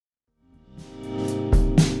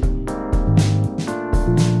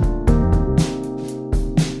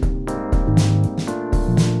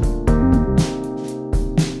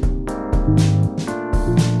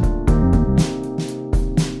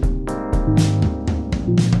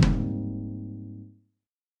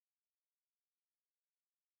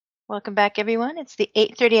Welcome back, everyone. It's the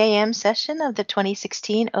 8:30 a.m. session of the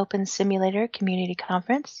 2016 Open Simulator Community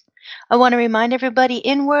Conference. I want to remind everybody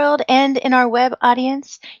in world and in our web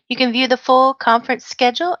audience, you can view the full conference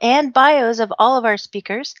schedule and bios of all of our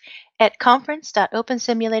speakers at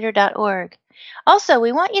conference.opensimulator.org. Also,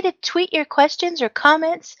 we want you to tweet your questions or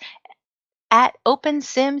comments at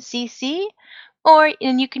OpenSimCC,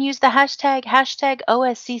 and you can use the hashtag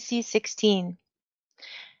OSCC16.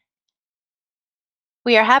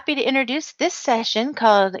 We are happy to introduce this session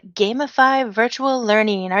called Gamify Virtual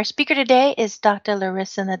Learning. Our speaker today is Dr.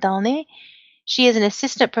 Larysa Nadolny. She is an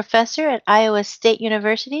assistant professor at Iowa State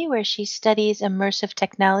University, where she studies immersive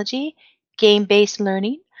technology, game-based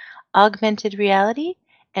learning, augmented reality,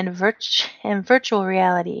 and virtual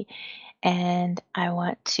reality. And I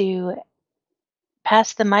want to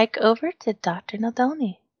pass the mic over to Dr.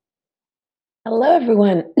 Nadolny. Hello,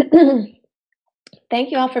 everyone. Thank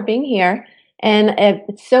you all for being here. And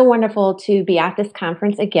it's so wonderful to be at this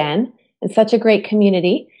conference again, and such a great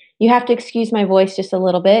community. You have to excuse my voice just a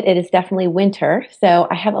little bit. It is definitely winter, so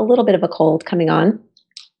I have a little bit of a cold coming on.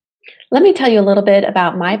 Let me tell you a little bit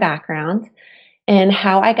about my background and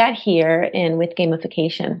how I got here and with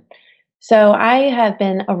gamification. So I have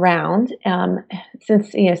been around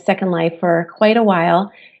since Second Life for quite a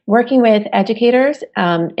while, working with educators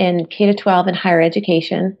in K-12 and higher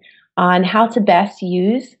education on how to best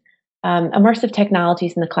use immersive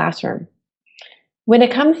technologies in the classroom. When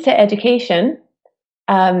it comes to education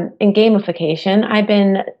and gamification, I've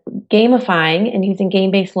been gamifying and using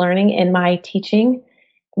game-based learning in my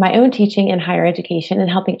own teaching in higher education, and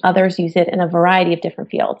helping others use it in a variety of different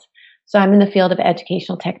fields. So I'm in the field of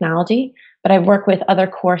educational technology, but I've worked with other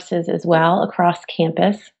courses as well across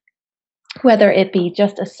campus, whether it be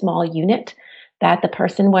just a small unit that the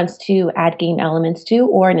person wants to add game elements to,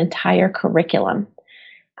 or an entire curriculum.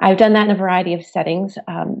 I've done that in a variety of settings.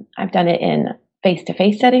 I've done it in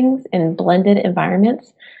face-to-face settings, in blended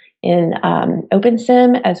environments, in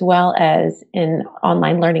OpenSim, as well as in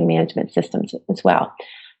online learning management systems as well.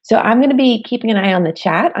 So I'm going to be keeping an eye on the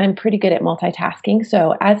chat. I'm pretty good at multitasking.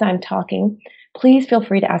 So as I'm talking, please feel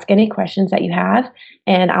free to ask any questions that you have,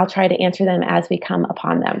 and I'll try to answer them as we come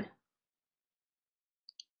upon them.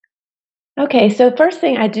 Okay, so first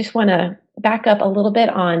thing, I just want to back up a little bit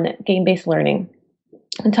on game-based learning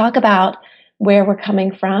and talk about where we're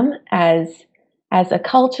coming from as a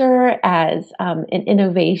culture, as an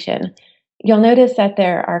innovation. You'll notice that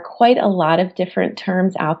there are quite a lot of different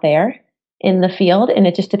terms out there in the field, and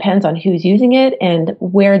it just depends on who's using it and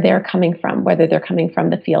where they're coming from, whether they're coming from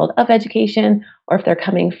the field of education, or if they're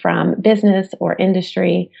coming from business or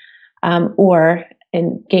industry, or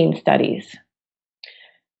in game studies.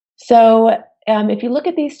 So if you look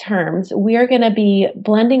at these terms, we are going to be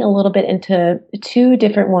blending a little bit into two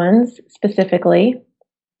different ones specifically: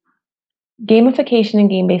 gamification and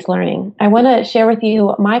game-based learning. I want to share with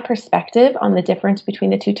you my perspective on the difference between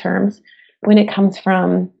the two terms when it comes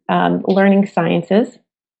from learning sciences.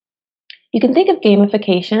 You can think of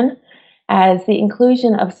gamification as the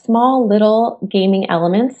inclusion of small little gaming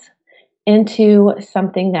elements into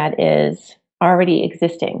something that is already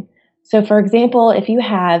existing. So for example, if you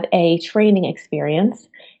have a training experience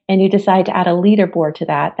and you decide to add a leaderboard to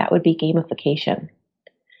that, that would be gamification.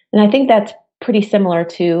 And I think that's pretty similar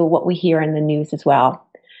to what we hear in the news as well.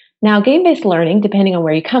 Now, game-based learning, depending on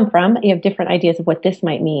where you come from, you have different ideas of what this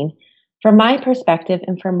might mean. From my perspective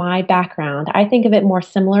and from my background, I think of it more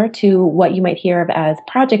similar to what you might hear of as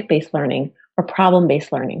project-based learning or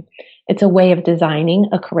problem-based learning. It's a way of designing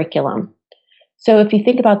a curriculum. So if you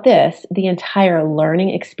think about this, the entire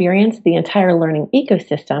learning experience, the entire learning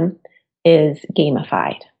ecosystem is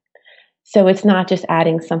gamified. So it's not just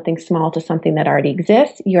adding something small to something that already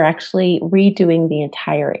exists, you're actually redoing the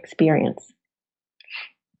entire experience.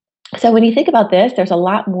 So when you think about this, there's a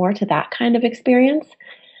lot more to that kind of experience,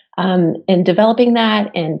 and developing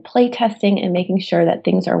that and play testing and making sure that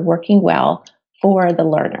things are working well for the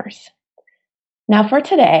learners. Now for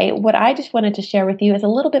today, what I just wanted to share with you is a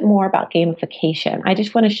little bit more about gamification. I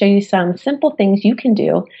just want to show you some simple things you can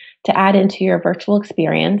do to add into your virtual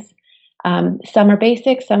experience. Some are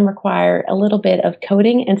basic, some require a little bit of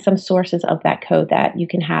coding, and some sources of that code that you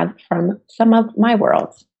can have from some of my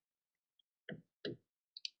worlds.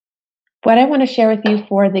 What I want to share with you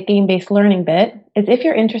for the game-based learning bit is, if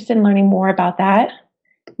you're interested in learning more about that,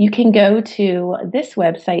 you can go to this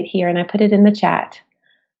website here, and I put it in the chat,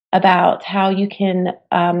 about how you can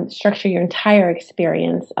structure your entire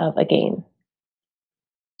experience of a game.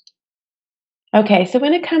 Okay, so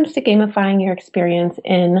when it comes to gamifying your experience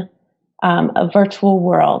in a virtual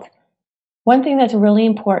world, one thing that's really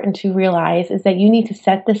important to realize is that you need to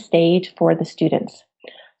set the stage for the students.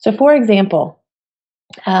 So for example,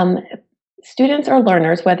 students or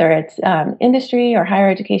learners, whether it's industry or higher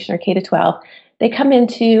education or K-12, they come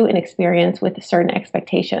into an experience with certain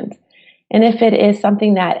expectations. And if it is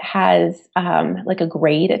something that has like a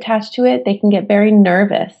grade attached to it, they can get very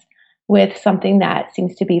nervous with something that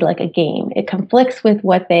seems to be like a game. It conflicts with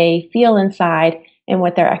what they feel inside and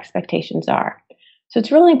what their expectations are. So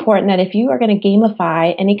it's really important that if you are going to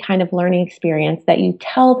gamify any kind of learning experience, that you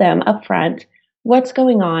tell them up front what's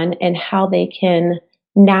going on and how they can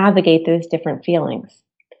navigate those different feelings.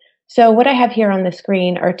 So what I have here on the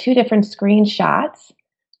screen are two different screenshots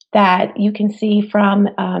that you can see from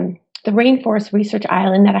the Rainforest Research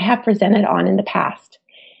Island that I have presented on in the past.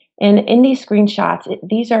 And in these screenshots,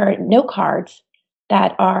 these are note cards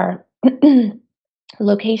that are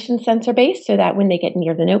location sensor based, so that when they get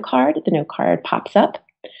near the note card pops up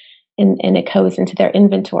and it goes into their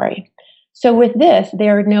inventory. So with this,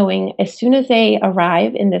 they're knowing as soon as they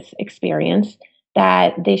arrive in this experience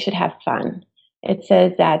that they should have fun. It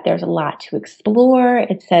says that there's a lot to explore.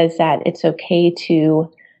 It says that it's okay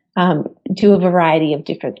to do a variety of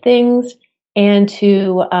different things and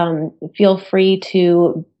to feel free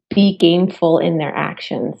to be gameful in their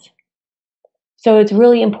actions. So it's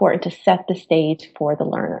really important to set the stage for the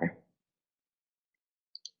learner.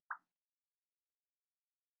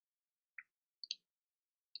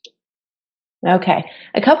 Okay,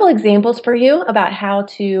 a couple examples for you about how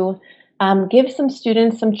to give some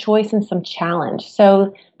students some choice and some challenge.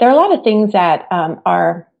 So there are a lot of things that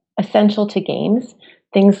are essential to games,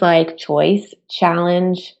 things like choice,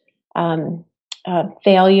 challenge,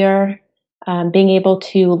 failure, being able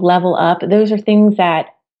to level up. Those are things that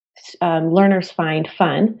learners find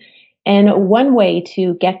fun. And one way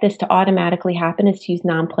to get this to automatically happen is to use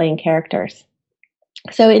non-playing characters.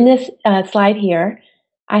 So in this slide here,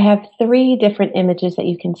 I have 3 different images that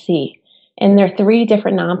you can see. And there are 3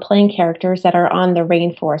 different non-playing characters that are on the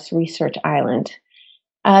Rainforest Research Island.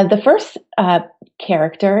 The first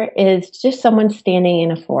character is just someone standing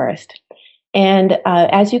in a forest. And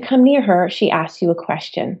as you come near her, she asks you a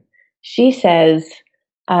question. She says,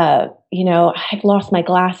 I've lost my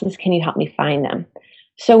glasses. Can you help me find them?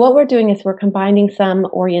 So what we're doing is we're combining some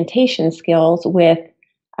orientation skills with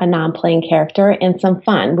a non-playing character and some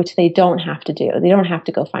fun, which they don't have to do. They don't have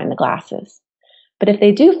to go find the glasses. But if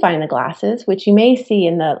they do find the glasses, which you may see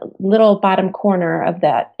in the little bottom corner of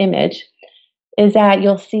that image, is that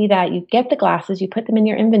you'll see that you get the glasses, you put them in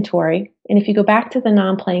your inventory, and if you go back to the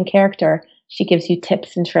non-playing character, she gives you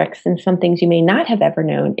tips and tricks and some things you may not have ever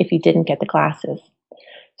known if you didn't get the glasses.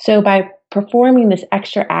 So by performing this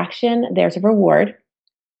extra action, there's a reward.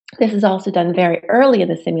 This is also done very early in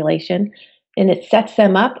the simulation, and it sets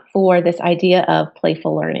them up for this idea of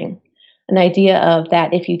playful learning. An idea of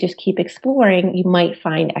that if you just keep exploring, you might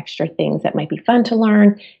find extra things that might be fun to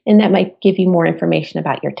learn, and that might give you more information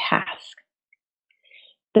about your task.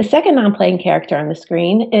 The second non-playing character on the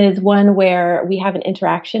screen is one where we have an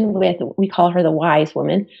interaction with, we call her the wise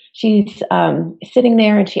woman. She's sitting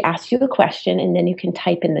there and she asks you a question, and then you can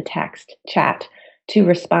type in the text chat to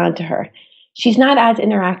respond to her. She's not as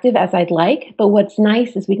interactive as I'd like, but what's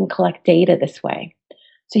nice is we can collect data this way.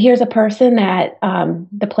 So here's a person that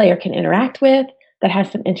the player can interact with, that has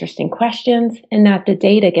some interesting questions, and that the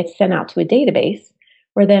data gets sent out to a database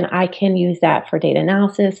where then I can use that for data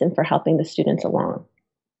analysis and for helping the students along.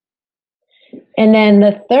 And then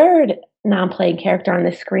the third non-playing character on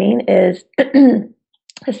the screen is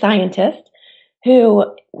a scientist who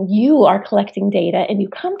you are collecting data and you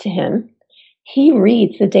come to him. He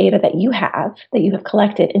reads the data that you have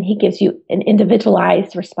collected, and he gives you an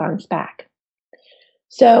individualized response back.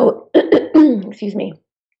 So, excuse me.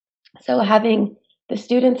 So having the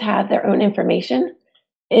students have their own information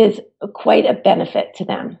is quite a benefit to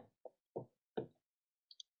them.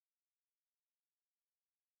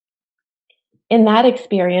 In that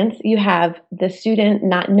experience, you have the student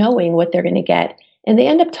not knowing what they're going to get, and they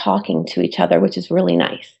end up talking to each other, which is really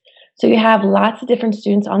nice. So you have lots of different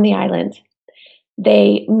students on the island.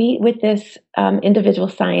 They meet with this individual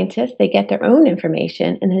scientist, they get their own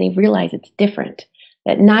information, and then they realize it's different,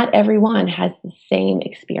 that not everyone has the same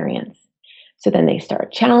experience. So then they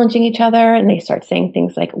start challenging each other, and they start saying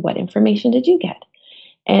things like, what information did you get?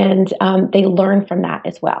 And they learn from that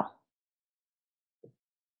as well.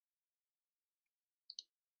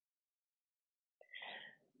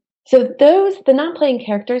 So the non-playing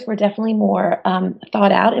characters were definitely more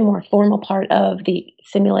thought out and more formal part of the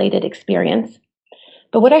simulated experience.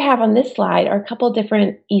 But what I have on this slide are a couple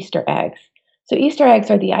different Easter eggs. So Easter eggs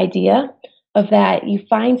are the idea of that you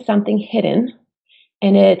find something hidden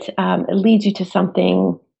and it leads you to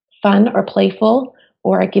something fun or playful,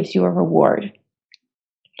 or it gives you a reward.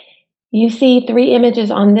 You see 3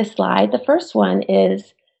 images on this slide. The first one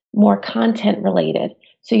is more content related.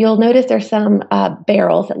 So you'll notice there's some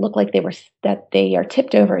barrels that look like they are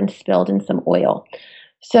tipped over and spilled in some oil.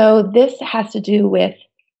 So this has to do with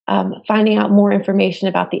finding out more information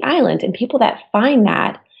about the island, and people that find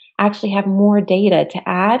that actually have more data to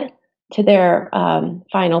add to their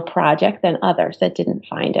final project than others that didn't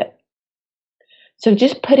find it. So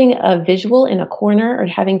just putting a visual in a corner or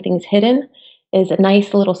having things hidden is a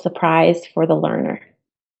nice little surprise for the learner.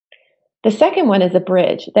 The second one is a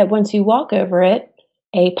bridge that once you walk over it,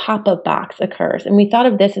 a pop-up box occurs. And we thought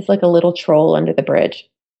of this as like a little troll under the bridge.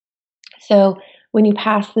 So when you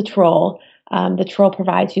pass the troll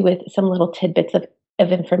provides you with some little tidbits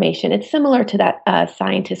of information. It's similar to that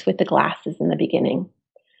scientist with the glasses in the beginning.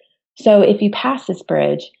 So if you pass this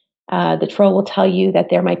bridge, the troll will tell you that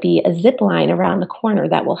there might be a zip line around the corner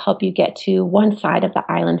that will help you get to one side of the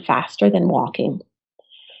island faster than walking.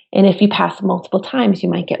 And if you pass multiple times, you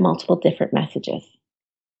might get multiple different messages.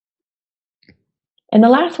 And the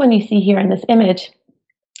last one you see here in this image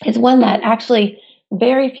is one that actually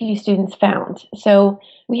very few students found. So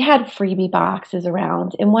we had freebie boxes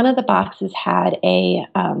around, and one of the boxes had a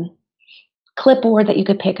clipboard that you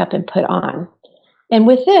could pick up and put on. And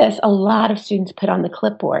with this, a lot of students put on the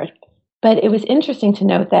clipboard. But it was interesting to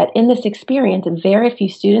note that in this experience, very few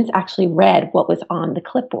students actually read what was on the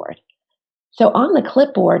clipboard. So on the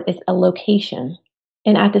clipboard is a location.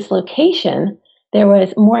 And at this location, there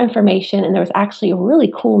was more information, and there was actually a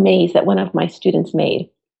really cool maze that one of my students made.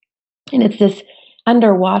 And it's this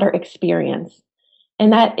underwater experience.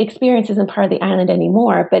 And that experience isn't part of the island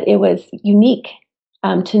anymore, but it was unique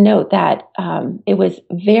to note that it was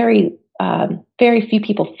very few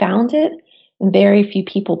people found it, and very few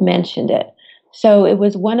people mentioned it. So it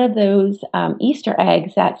was one of those Easter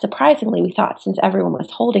eggs that surprisingly we thought since everyone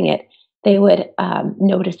was holding it, they would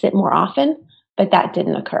notice it more often, but that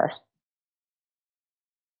didn't occur.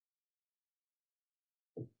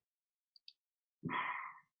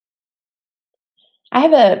 I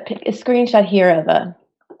have a screenshot here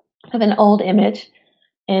of an old image,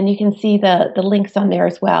 and you can see the links on there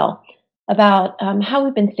as well about how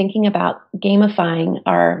we've been thinking about gamifying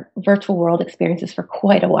our virtual world experiences for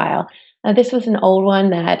quite a while. This was an old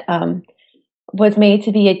one that was made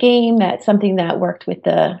to be a game, that's something that worked with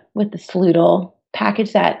the Sloodle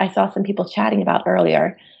package that I saw some people chatting about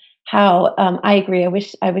earlier. How I agree. I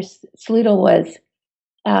wish Sloodle was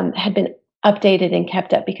had been updated and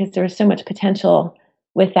kept up, because there was so much potential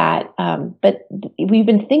with that. But we've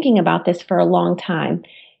been thinking about this for a long time.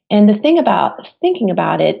 And the thing about thinking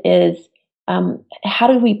about it is, how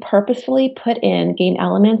do we purposefully put in game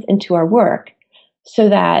elements into our work so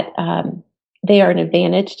that they are an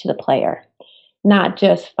advantage to the player, not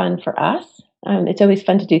just fun for us. It's always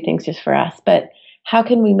fun to do things just for us, but how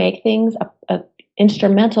can we make things an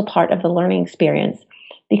instrumental part of the learning experience?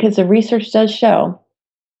 Because the research does show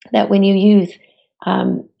that when you use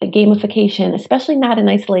a gamification, especially not in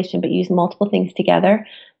isolation, but use multiple things together,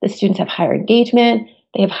 the students have higher engagement,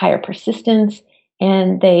 they have higher persistence,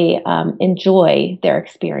 and they enjoy their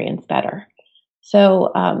experience better.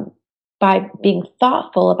 So by being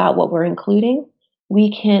thoughtful about what we're including,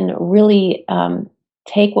 we can really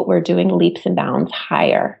take what we're doing leaps and bounds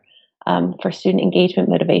higher for student engagement,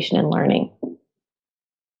 motivation, and learning.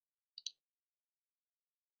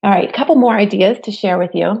 All right, a couple more ideas to share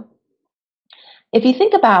with you. If you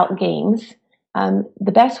think about games,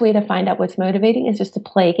 the best way to find out what's motivating is just to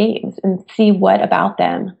play games and see what about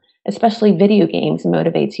them, especially video games,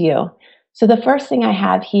 motivates you. So the first thing I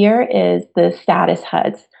have here is the status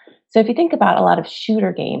HUDs. So if you think about a lot of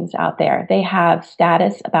shooter games out there, they have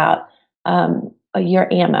status about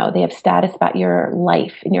your ammo. They have status about your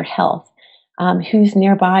life and your health, who's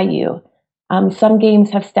nearby you. Some games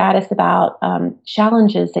have status about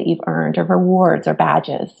challenges that you've earned, or rewards or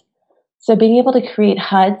badges. So being able to create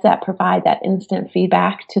HUDs that provide that instant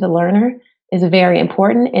feedback to the learner is very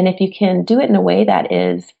important. And if you can do it in a way that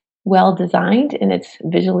is well designed and it's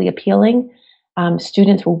visually appealing,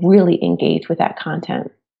 students will really engage with that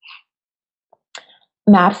content.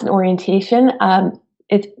 Maps and orientation.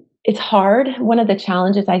 It's hard. One of the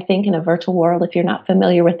challenges, I think, in a virtual world, if you're not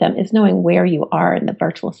familiar with them, is knowing where you are in the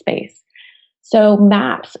virtual space. So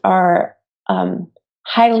maps are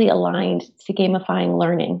highly aligned to gamifying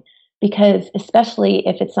learning, because especially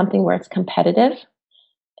if it's something where it's competitive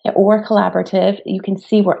or collaborative, you can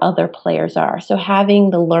see where other players are. So having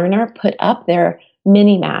the learner put up their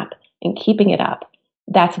mini map and keeping it up,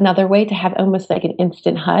 that's another way to have almost like an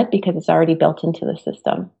instant HUD, because it's already built into the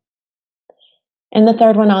system. And the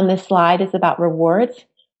third one on this slide is about rewards.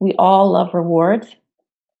 We all love rewards.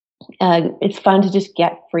 It's fun to just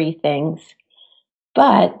get free things.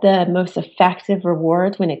 But the most effective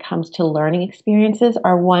rewards when it comes to learning experiences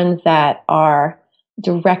are ones that are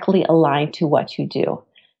directly aligned to what you do.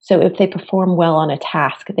 So if they perform well on a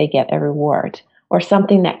task, they get a reward, or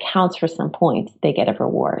something that counts for some points, they get a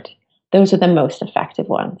reward. Those are the most effective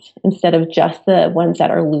ones, instead of just the ones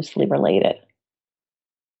that are loosely related.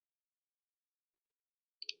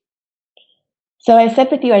 So I said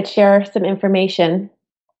with you I'd share some information.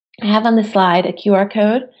 I have on the slide a QR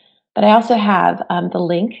code, but I also have the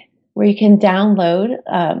link where you can download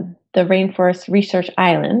the Rainforest Research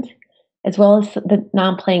Island, as well as the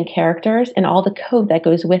non-playing characters, and all the code that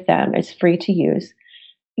goes with them is free to use.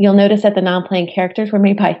 You'll notice that the non-playing characters were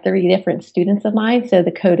made by 3 different students of mine, so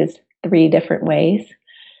the code is 3 different ways.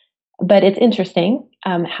 But it's interesting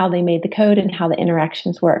how they made the code and how the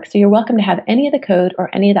interactions work. So you're welcome to have any of the code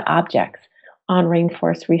or any of the objects on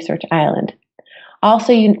Rainforest Research Island.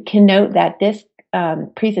 Also, you can note that this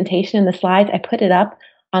presentation in the slides, I put it up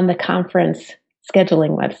on the conference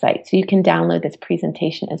scheduling website, so you can download this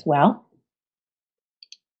presentation as well.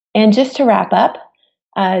 And just to wrap up,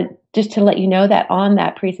 just to let you know that on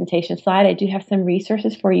that presentation slide, I do have some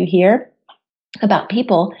resources for you here about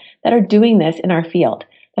people that are doing this in our field,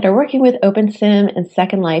 that are working with OpenSim and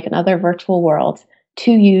Second Life and other virtual worlds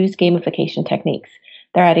to use gamification techniques.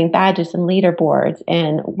 They're adding badges and leaderboards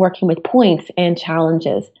and working with points and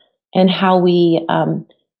challenges and how we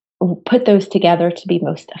put those together to be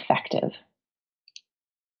most effective.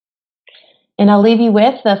 And I'll leave you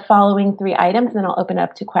with the following 3 items, and then I'll open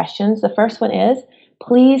up to questions. The first one is,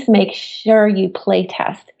 please make sure you play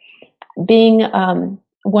test. Being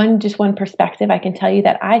just one perspective, I can tell you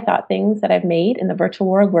that I thought things that I've made in the virtual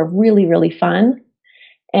world were really, really fun.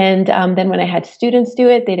 And then when I had students do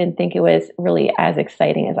it, they didn't think it was really as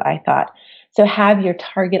exciting as I thought. So have your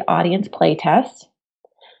target audience play test.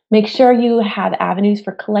 Make sure you have avenues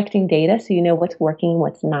for collecting data so you know what's working and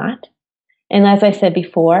what's not. And as I said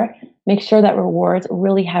before, make sure that rewards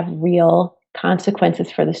really have real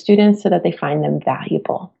consequences for the students so that they find them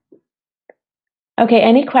valuable. Okay,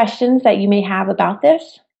 any questions that you may have about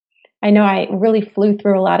this? I know I really flew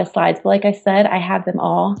through a lot of slides, but like I said, I have them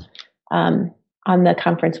all on the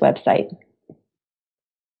conference website.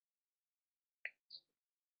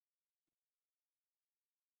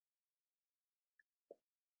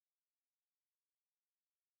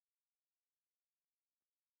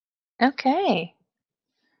 Okay.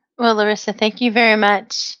 Well, Larysa, thank you very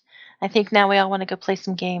much. I think now we all want to go play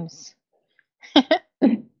some games.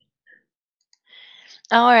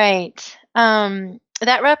 All right.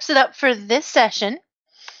 That wraps it up for this session.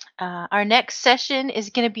 Our next session is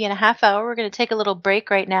going to be in a half hour. We're going to take a little break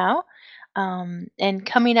right now. And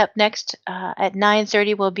coming up next at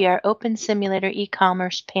 9:30 will be our Open Simulator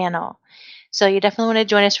e-commerce panel. So you definitely want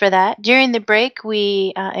to join us for that. During the break,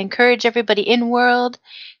 we encourage everybody in world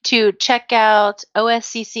to check out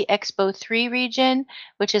OSCC Expo 3 region,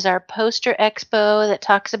 which is our poster expo that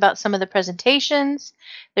talks about some of the presentations.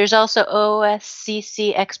 There's also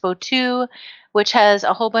OSCC Expo 2, which has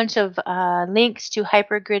a whole bunch of links to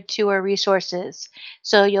Hypergrid Tour resources.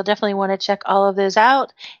 So you'll definitely want to check all of those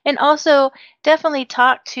out. And also definitely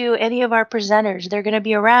talk to any of our presenters. They're going to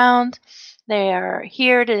be around. They are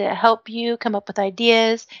here to help you come up with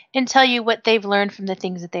ideas and tell you what they've learned from the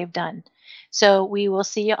things that they've done. So we will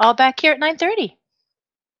see you all back here at 9:30.